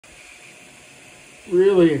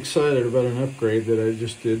Really excited about an upgrade that I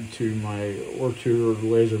just did to my Ortur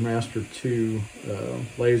Laser Master 2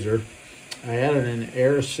 laser. I added an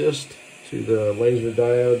air assist to the laser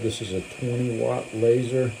diode. This is a 20-watt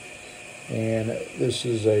laser, and this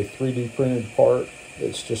is a 3D printed part.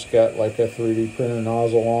 It's just got like a 3D printer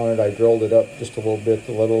nozzle on it. I drilled it up just a little bit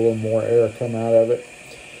to let a little more air come out of it.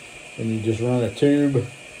 And you just run a tube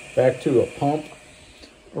back to a pump.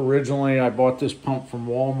 Originally, I bought this pump from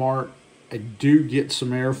Walmart. I do get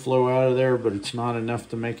some airflow out of there, but it's not enough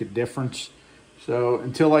to make a difference. So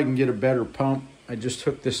until I can get a better pump, I just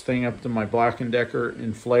hooked this thing up to my Black & Decker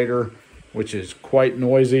inflator, which is quite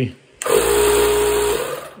noisy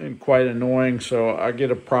and quite annoying. So I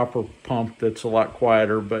get a proper pump that's a lot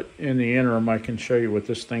quieter, but in the interim, I can show you what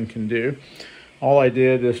this thing can do. All I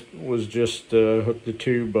did was just hook the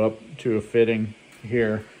tube up to a fitting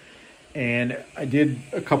here. And I did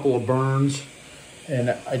a couple of burns.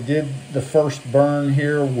 And I did the first burn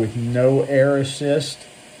here with no air assist.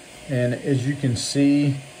 And as you can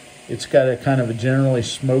see, it's got a kind of a generally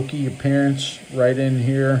smoky appearance right in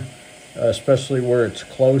here, especially where it's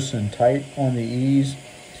close and tight on the E's.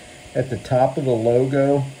 At the top of the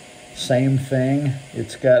logo, same thing.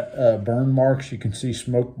 It's got burn marks. You can see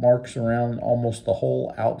smoke marks around almost the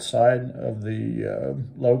whole outside of the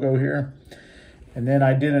logo here. And then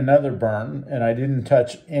I did another burn, and I didn't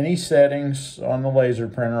touch any settings on the laser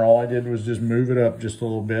printer. All I did was just move it up just a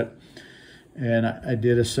little bit. And I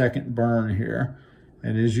did a second burn here.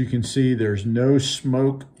 And as you can see, there's no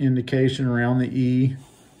smoke indication around the E.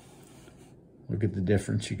 Look at the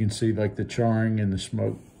difference. You can see like the charring and the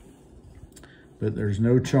smoke. But there's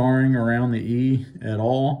no charring around the E at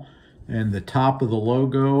all. And the top of the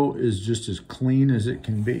logo is just as clean as it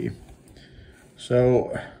can be.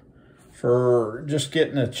 So for just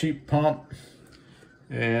getting a cheap pump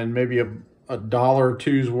and maybe a dollar or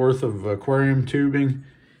two's worth of aquarium tubing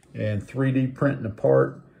and 3D printing a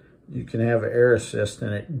part, you can have an air assist,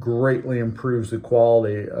 and it greatly improves the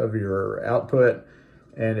quality of your output.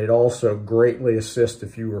 And it also greatly assists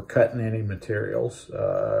if you were cutting any materials.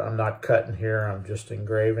 I'm not cutting here, I'm just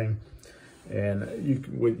engraving. And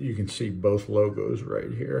you can see both logos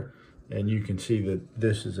right here. And you can see that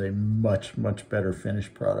this is a much, much better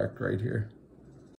finished product right here.